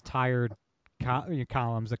these tired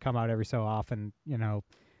columns that come out every so often,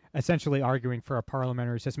 essentially arguing for a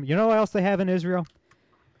parliamentary system. You know what else they have in Israel?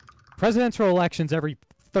 Presidential elections every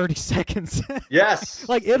 30 seconds. Yes.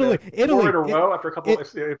 Like Italy. Four in a row after a couple in a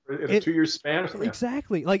 2-year span or something.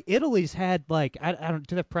 Exactly. Like Italy's had I don't,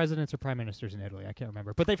 do they have presidents or prime ministers in Italy? I can't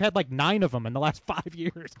remember. But they've had 9 of them in the last 5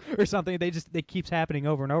 years or something. It keeps happening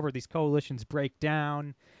over and over. These coalitions break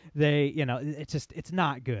down. It's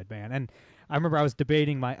not good, man. And I remember I was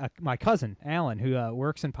debating my cousin Alan, who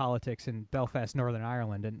works in politics in Belfast, Northern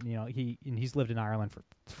Ireland, and he's lived in Ireland for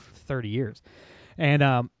 30 years,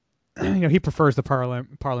 and he prefers the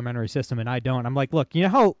parliamentary system, and I don't. I'm like, look,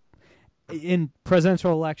 how in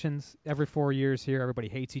presidential elections every 4 years here everybody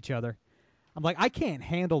hates each other. I'm like, I can't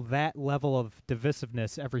handle that level of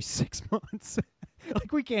divisiveness every 6 months.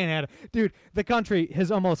 We can't handle it. Dude, the country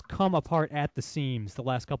has almost come apart at the seams the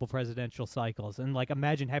last couple presidential cycles. And,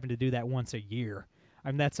 imagine having to do that once a year.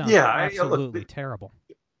 That sounds absolutely terrible.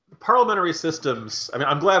 Parliamentary systems,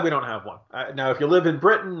 I'm glad we don't have one. Now, if you live in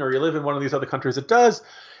Britain or you live in one of these other countries, it does.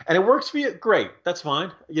 And it works for you, great. That's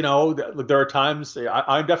fine. There are times,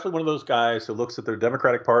 I'm definitely one of those guys who looks at their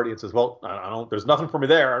Democratic Party and says, well, there's nothing for me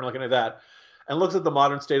there. I'm not looking at that. And looks at the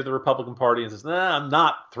modern state of the Republican Party and says, I'm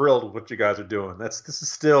not thrilled with what you guys are doing. This is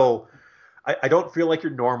still, I don't feel like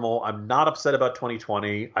you're normal. I'm not upset about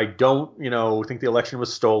 2020. I don't, think the election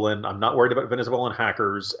was stolen. I'm not worried about Venezuelan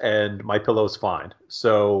hackers, and my pillow's fine.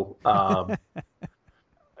 So,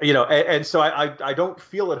 and so I don't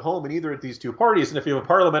feel at home in either of these two parties. And if you have a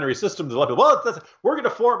parliamentary system, there's a lot of people, we're going to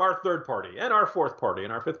form our third party and our fourth party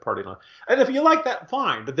and our fifth party. And if you like that,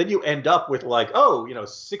 fine. But then you end up with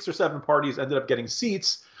 6 or 7 parties ended up getting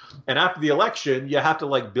seats. And after the election, you have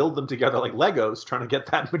to build them together like Legos, trying to get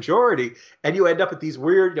that majority. And you end up with these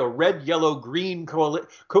weird, red, yellow, green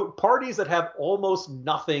parties that have almost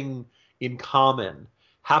nothing in common.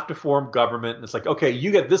 Have to form government, and it's okay,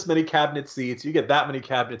 you get this many cabinet seats, you get that many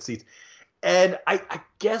cabinet seats. And I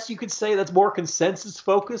guess you could say that's more consensus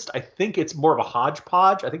focused. I think it's more of a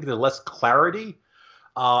hodgepodge. I think there's less clarity.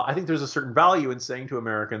 I think there's a certain value in saying to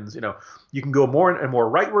Americans, you can go more in a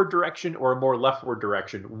more rightward direction or a more leftward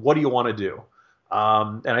direction. What do you want to do?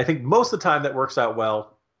 And I think most of the time that works out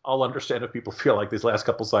well. I'll understand if people feel like these last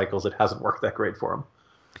couple cycles it hasn't worked that great for them.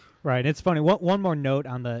 Right. It's funny. One more note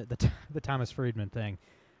on the Thomas Friedman thing.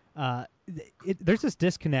 There's this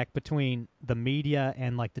disconnect between the media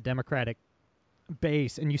and the Democratic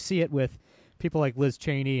base, and you see it with people like Liz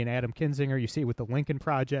Cheney and Adam Kinzinger. You see it with the Lincoln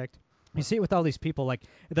Project. You see it with all these people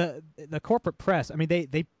the corporate press.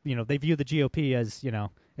 They view the GOP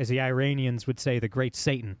as the Iranians would say, the great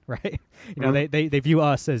Satan, right? They view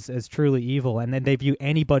us as truly evil, and then they view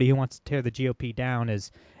anybody who wants to tear the GOP down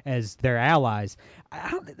as their allies.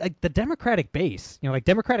 The Democratic base,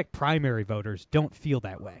 Democratic primary voters don't feel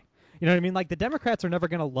that way. You know what I mean? The Democrats are never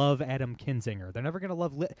going to love Adam Kinzinger. They're never going to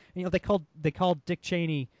love they called Dick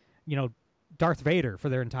Cheney, Darth Vader for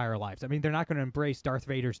their entire lives. They're not going to embrace Darth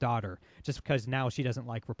Vader's daughter just because now she doesn't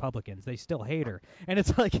like Republicans. They still hate her. And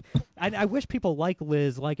it's I wish people like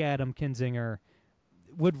Liz, like Adam Kinzinger,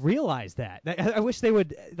 would realize that. I wish they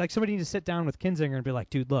would, somebody need to sit down with Kinzinger and be like,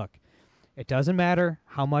 dude, look, it doesn't matter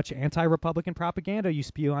how much anti-Republican propaganda you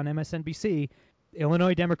spew on MSNBC.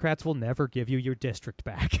 Illinois Democrats will never give you your district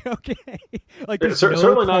back. Okay,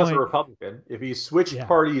 certainly not as a Republican. If he switched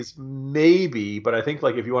parties, maybe. But I think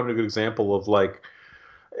if you wanted a good example of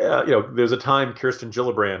there's a time Kirsten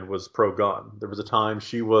Gillibrand was pro-gun. There was a time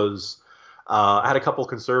she was had a couple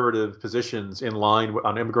conservative positions in line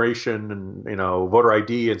on immigration and voter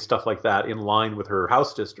ID and stuff like that in line with her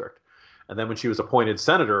House district. And then when she was appointed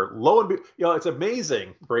senator, it's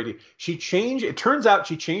amazing, Brady. It turns out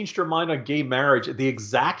she changed her mind on gay marriage at the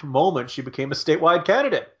exact moment she became a statewide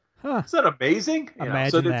candidate. Huh. Isn't that amazing?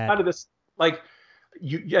 Imagine so there's that. kind of this, like,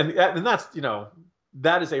 and that's,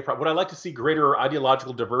 that is a problem. Would I like to see greater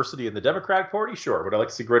ideological diversity in the Democratic Party? Sure. Would I like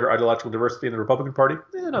to see greater ideological diversity in the Republican Party?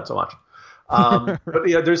 Not so much. But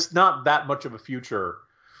there's not that much of a future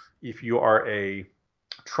if you are a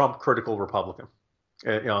Trump-critical Republican.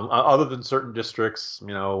 Other than certain districts,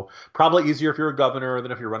 probably easier if you're a governor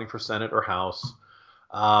than if you're running for Senate or House.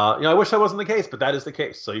 I wish that wasn't the case, but that is the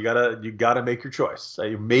case. So you gotta make your choice.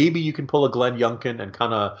 Maybe you can pull a Glenn Youngkin and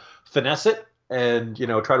kind of finesse it, and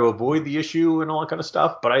try to avoid the issue and all that kind of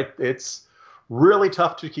stuff. But it's really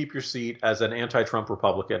tough to keep your seat as an anti-Trump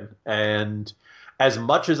Republican. And as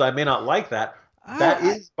much as I may not like that, that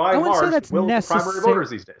is by and large the will of primary voters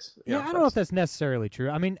these days. Yeah, I don't know if that's necessarily true.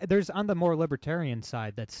 I mean, there's on the more libertarian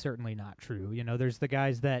side, that's certainly not true. There's the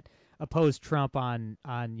guys that oppose Trump on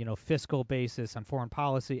fiscal basis, on foreign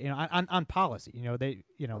policy, on policy. They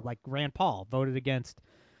like Rand Paul voted against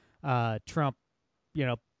Trump,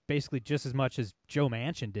 basically just as much as Joe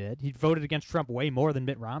Manchin did. He voted against Trump way more than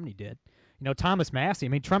Mitt Romney did. Thomas Massey. I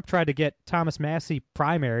mean, Trump tried to get Thomas Massey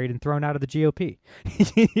primaried and thrown out of the GOP.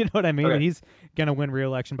 You know what I mean? Okay. And he's going to win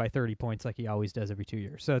re-election by 30 points like he always does every 2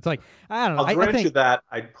 years. So it's like, I don't know. I'll grant you that.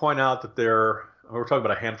 I'd point out that we're talking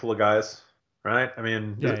about a handful of guys, right? I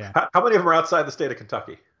mean, how many of them are outside the state of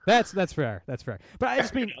Kentucky? That's fair. That's fair. But I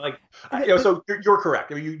just mean, so you're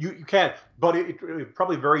correct. I mean, you can, but it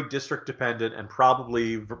probably very district dependent and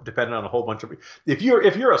probably dependent on a whole bunch of. If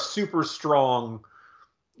you're a super strong,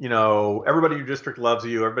 everybody in your district loves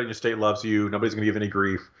you, everybody in your state loves you, nobody's going to give any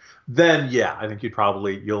grief, then yeah, I think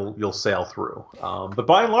you'll sail through. But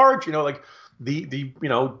by and large, the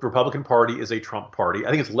Republican Party is a Trump party. I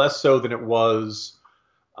think it's less so than it was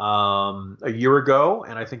a year ago,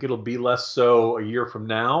 and I think it'll be less so a year from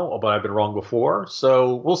now, but I've been wrong before,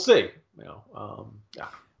 so we'll see.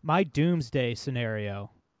 My doomsday scenario,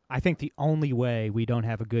 I think the only way we don't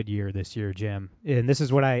have a good year this year, Jim, and this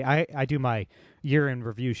is what I do my year in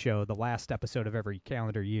review show, the last episode of every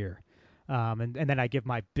calendar year, and then I give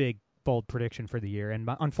my big, bold prediction for the year. And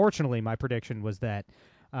unfortunately, my prediction was that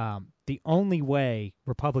the only way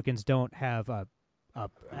Republicans don't have a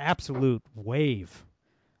absolute wave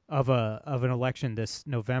of an election this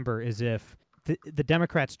November is if the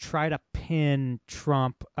Democrats try to pin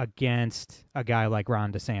Trump against a guy like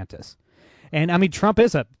Ron DeSantis. And I mean, Trump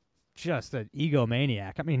is just an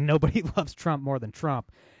egomaniac. I mean, nobody loves Trump more than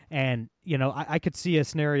Trump. And, I could see a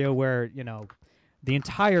scenario where, the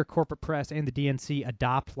entire corporate press and the DNC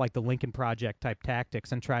adopt like the Lincoln Project type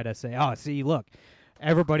tactics and try to say, oh, see, look,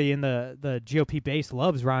 everybody in the GOP base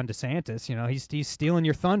loves Ron DeSantis. He's stealing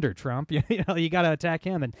your thunder, Trump. You got to attack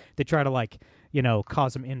him. And they try to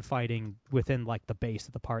cause some infighting within like the base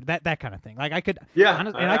of the party, that kind of thing. Like I could see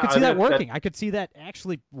that working. I could see that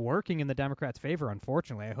actually working in the Democrats' favor.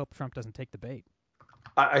 Unfortunately, I hope Trump doesn't take the bait.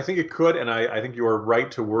 I think it could, and I think you are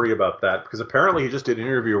right to worry about that, because apparently he just did an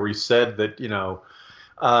interview where he said that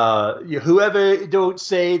whoever don't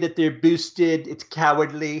say that they're boosted, it's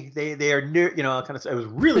cowardly. They are kind of. It was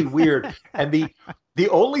really weird, and the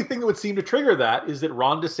only thing that would seem to trigger that is that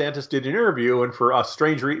Ron DeSantis did an interview, and for a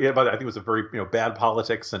strange reason, I think it was a very bad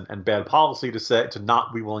politics and bad policy to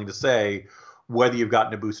not be willing to say whether you've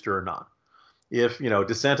gotten a booster or not. If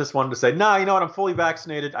DeSantis wanted to say, no, you know what, I'm fully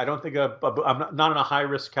vaccinated, I don't think I'm not in a high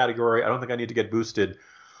risk category, I don't think I need to get boosted,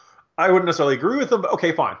 I wouldn't necessarily agree with him, but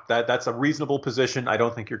okay, fine. That's a reasonable position. I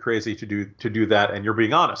don't think you're crazy to do that, and you're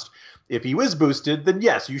being honest. If he is boosted, then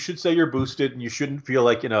yes, you should say you're boosted, and you shouldn't feel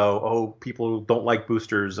like, oh, people don't like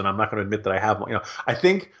boosters, and I'm not going to admit that I have one. I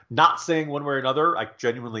think not saying one way or another,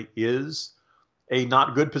 genuinely is a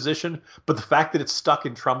not good position. But the fact that it's stuck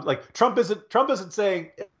in Trump, Trump isn't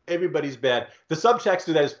saying everybody's bad. The subtext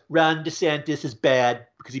to that is Ron DeSantis is bad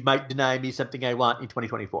because he might deny me something I want in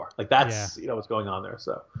 2024. That's what's going on there.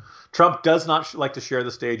 So Trump does not like to share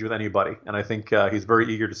the stage with anybody, and I think he's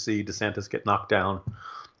very eager to see DeSantis get knocked down,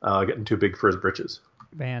 getting too big for his britches.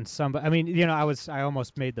 Man, I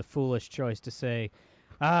almost made the foolish choice to say,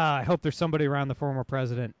 I hope there's somebody around the former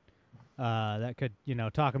president that could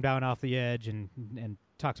talk him down off the edge and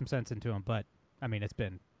talk some sense into him. But I mean, it's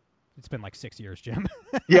been like 6 years, Jim.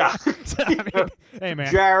 Yeah. So, hey,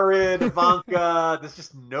 man. Jared, Ivanka, there's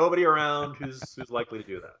just nobody around who's likely to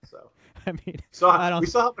do that. So I mean, we saw how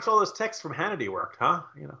much all those texts from Hannity worked, huh?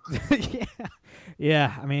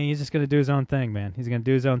 Yeah. I mean, he's just gonna do his own thing, man. He's gonna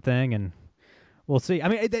do his own thing, and we'll see. I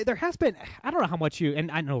mean, there has been. I don't know how much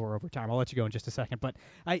and I know we're over time. I'll let you go in just a second, but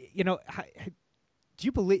do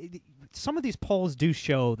you believe some of these polls do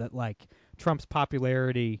show that like Trump's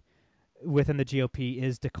popularity within the GOP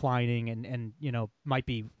is declining, and might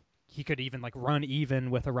be he could even like run even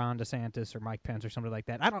with a Ron DeSantis or Mike Pence or somebody like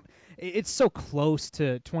that. It's so close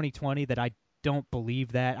to 2020 that I don't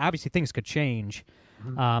believe that. Obviously, things could change,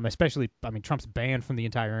 especially, Trump's banned from the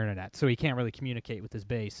entire internet, so he can't really communicate with his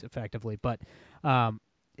base effectively. But I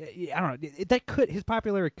don't know. His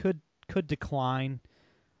popularity could decline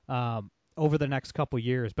over the next couple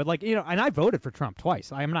years. But and I voted for Trump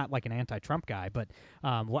twice. I am not like an anti-Trump guy, but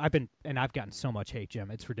I've gotten so much hate,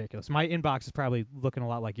 Jim. It's ridiculous. My inbox is probably looking a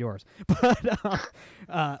lot like yours. But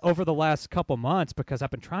over the last couple months, because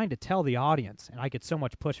I've been trying to tell the audience, and I get so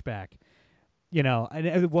much pushback.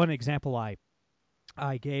 And one example I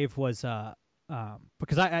gave was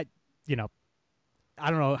because I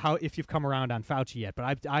don't know if you've come around on Fauci yet,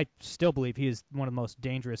 but I still believe he is one of the most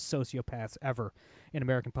dangerous sociopaths ever in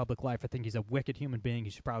American public life. I think he's a wicked human being. He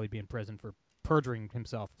should probably be in prison for perjuring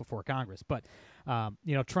himself before Congress. But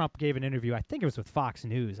Trump gave an interview. I think it was with Fox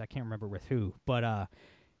News. I can't remember with who, but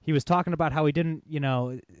he was talking about how he didn't,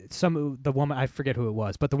 the woman, I forget who it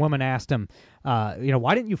was, but the woman asked him,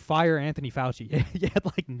 why didn't you fire Anthony Fauci? You had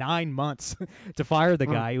like 9 months to fire the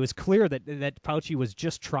guy. It was clear that Fauci was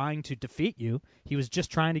just trying to defeat you. He was just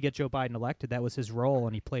trying to get Joe Biden elected. That was his role,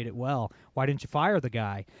 and he played it well. Why didn't you fire the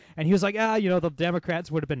guy? And he was like, the Democrats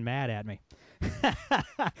would have been mad at me.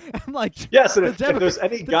 I'm like, yes, and if there's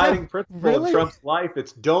any guiding principle in Trump's life,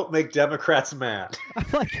 it's don't make Democrats mad. I'm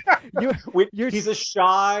like, he's a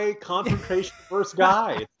shy, confrontation-averse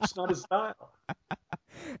guy. It's just not his style.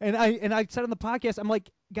 And I said on the podcast, I'm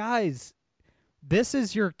like, guys, this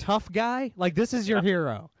is your tough guy? Like, this is your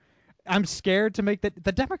hero. I'm scared to make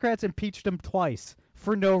the Democrats impeached him twice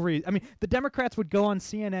for no reason. The Democrats would go on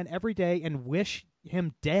CNN every day and wish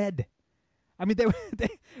him dead.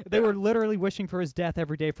 They were literally wishing for his death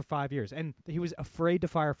every day for 5 years, and he was afraid to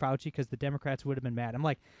fire Fauci because the Democrats would have been mad. I'm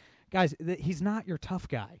like, guys, he's not your tough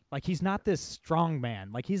guy. Like, he's not this strong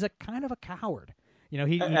man. Like, he's a kind of a coward. At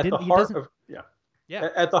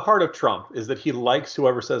the heart of Trump is that he likes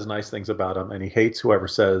whoever says nice things about him, and he hates whoever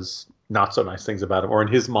says not so nice things about him, or in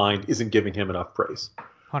his mind isn't giving him enough praise.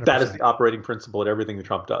 100%. That is the operating principle at everything that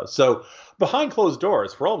Trump does. So behind closed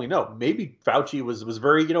doors, for all we know, maybe Fauci was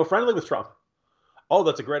very friendly with Trump. Oh,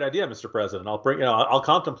 that's a great idea, Mr. President. I'll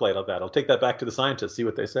contemplate on that. I'll take that back to the scientists, see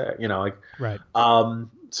what they say. Right.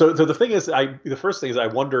 So the thing is, the first thing is I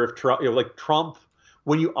wonder if Trump,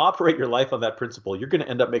 when you operate your life on that principle, you're going to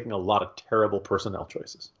end up making a lot of terrible personnel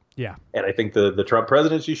choices. Yeah. And I think the Trump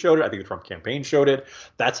presidency showed it. I think the Trump campaign showed it.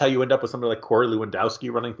 That's how you end up with somebody like Corey Lewandowski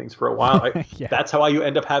running things for a while. Yeah. That's how you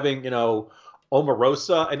end up having,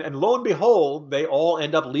 Omarosa, and lo and behold, they all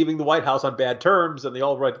end up leaving the White House on bad terms, and they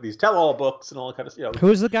all write these tell-all books and all that kind of stuff. Who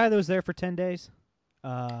was the guy that was there for 10 days?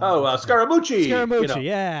 Scaramucci. Scaramucci,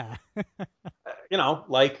 yeah.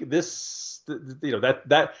 Like this,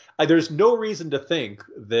 there's no reason to think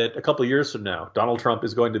that a couple of years from now, Donald Trump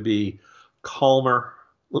is going to be calmer,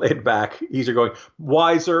 laid back, easier going,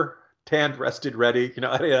 wiser, tanned, rested, ready,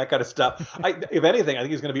 that kind of stuff. If anything, I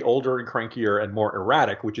think he's going to be older and crankier and more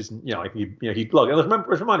erratic, which is, look,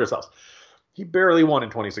 let's remind ourselves, he barely won in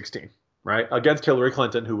 2016, right? Against Hillary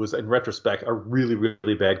Clinton, who was, in retrospect, a really,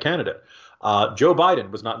 really bad candidate. Joe Biden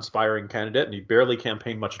was not an inspiring candidate, and he barely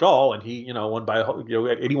campaigned much at all, and he, won by,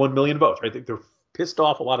 81 million votes, right? They're pissed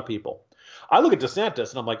off a lot of people. I look at DeSantis,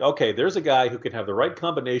 and I'm like, okay, there's a guy who can have the right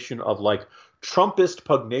combination of, Trumpist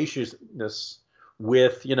pugnaciousness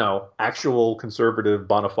with, actual conservative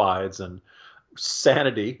bona fides and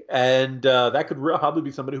sanity. And that could probably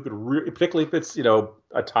be somebody who could particularly if it's,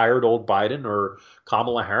 a tired old Biden or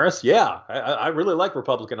Kamala Harris. Yeah, I really like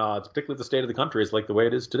Republican odds, particularly if the state of the country is like the way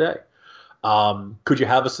it is today. Could you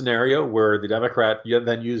have a scenario where the Democrat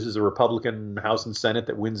then uses a Republican House and Senate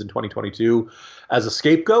that wins in 2022 as a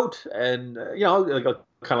scapegoat and,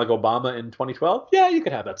 kind of like Obama in 2012? Yeah, you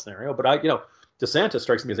could have that scenario. But DeSantis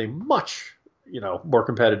strikes me as a much more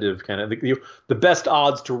competitive candidate. The best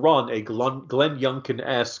odds to run a Glenn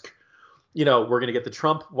Youngkin-esque, we're going to get the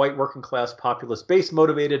Trump white working class populist base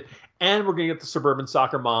motivated, and we're going to get the suburban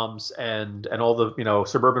soccer moms and all the,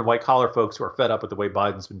 suburban white collar folks who are fed up with the way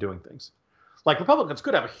Biden's been doing things. Like, Republicans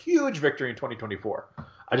could have a huge victory in 2024.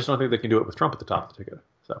 I just don't think they can do it with Trump at the top of the ticket.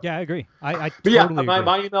 So. Yeah, I agree. I totally agree.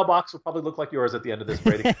 My email box will probably look like yours at the end of this,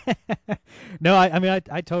 Brady. No,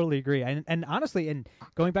 I totally agree. And honestly, and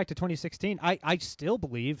going back to 2016, I still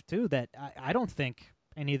believe, too, that I don't think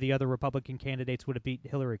any of the other Republican candidates would have beat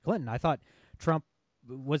Hillary Clinton. I thought Trump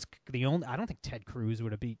was the only – I don't think Ted Cruz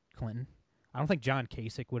would have beat Clinton. I don't think John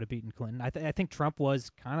Kasich would have beaten Clinton. I think Trump was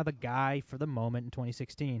kind of the guy for the moment in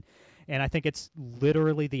 2016, and I think it's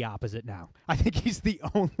literally the opposite now. I think he's the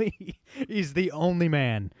only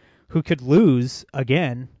man who could lose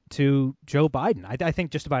again to Joe Biden. I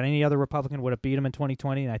think just about any other Republican would have beat him in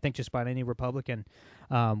 2020, and I think just about any Republican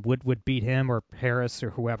would beat him or Harris or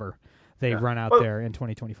whoever they run out there in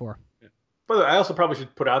 2024. By the way, I also probably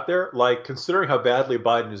should put out there, like, considering how badly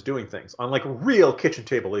Biden is doing things on, like, real kitchen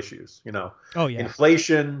table issues,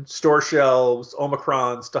 inflation, store shelves,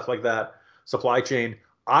 Omicron, stuff like that, supply chain.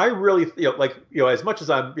 I really, as much as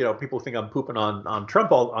I'm, people think I'm pooping on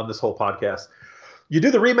Trump on this whole podcast, you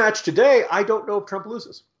do the rematch today, I don't know if Trump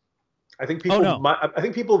loses. I think people, I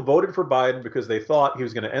think people voted for Biden because they thought he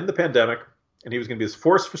was going to end the pandemic and he was going to be this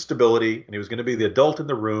force for stability and he was going to be the adult in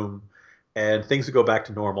the room. And things would go back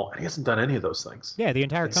to normal, and he hasn't done any of those things. Yeah, the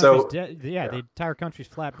entire country's the entire country's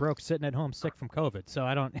flat broke, sitting at home sick from COVID. So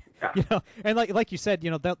I don't, and like you said,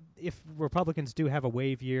 if Republicans do have a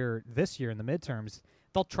wave year this year in the midterms,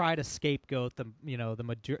 they'll try to scapegoat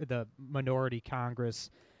the minority Congress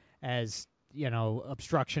as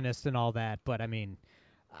obstructionist and all that. But I mean,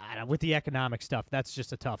 with the economic stuff, that's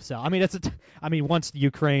just a tough sell. I mean, once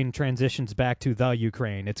Ukraine transitions back to the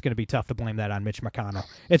Ukraine, it's going to be tough to blame that on Mitch McConnell.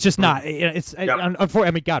 It's just not.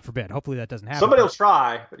 I mean, God forbid. Hopefully that doesn't happen. Somebody will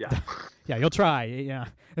try. But yeah. Yeah, you'll try. Yeah.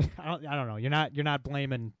 I don't know. You're not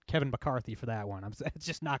blaming Kevin McCarthy for that one. It's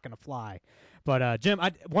just not going to fly. But Jim,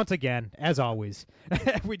 once again, as always,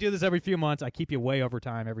 we do this every few months. I keep you way over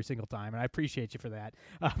time every single time, and I appreciate you for that.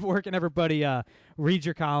 Where can everybody read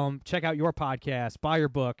your column, check out your podcast, buy your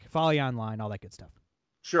book, follow you online, all that good stuff?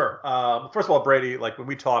 Sure. First of all, Brady, like when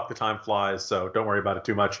we talk, the time flies, so don't worry about it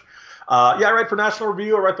too much. I write for National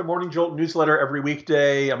Review. I write the Morning Jolt newsletter every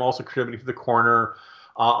weekday. I'm also contributing to The Corner.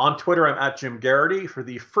 On Twitter, I'm at Jim Geraghty. For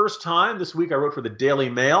the first time this week, I wrote for the Daily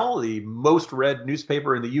Mail, the most read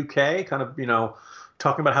newspaper in the UK, kind of,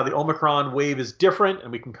 talking about how the Omicron wave is different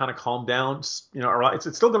and we can kind of calm down. It's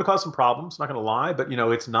still going to cause some problems, not going to lie, but,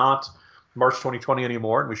 it's not March 2020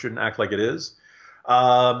 anymore, and we shouldn't act like it is.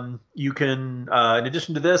 You can, in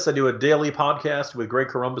addition to this, I do a daily podcast with Greg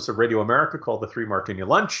Corombos of Radio America called The Three Martini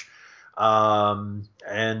Lunch. And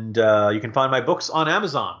you can find my books on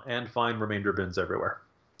Amazon and find remainder bins everywhere.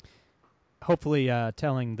 Hopefully,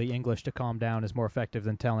 telling the English to calm down is more effective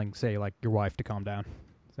than telling, say, like your wife to calm down.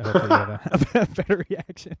 So hopefully you have a better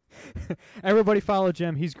reaction. Everybody follow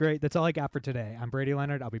Jim. He's great. That's all I got for today. I'm Brady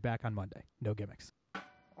Leonard. I'll be back on Monday. No gimmicks.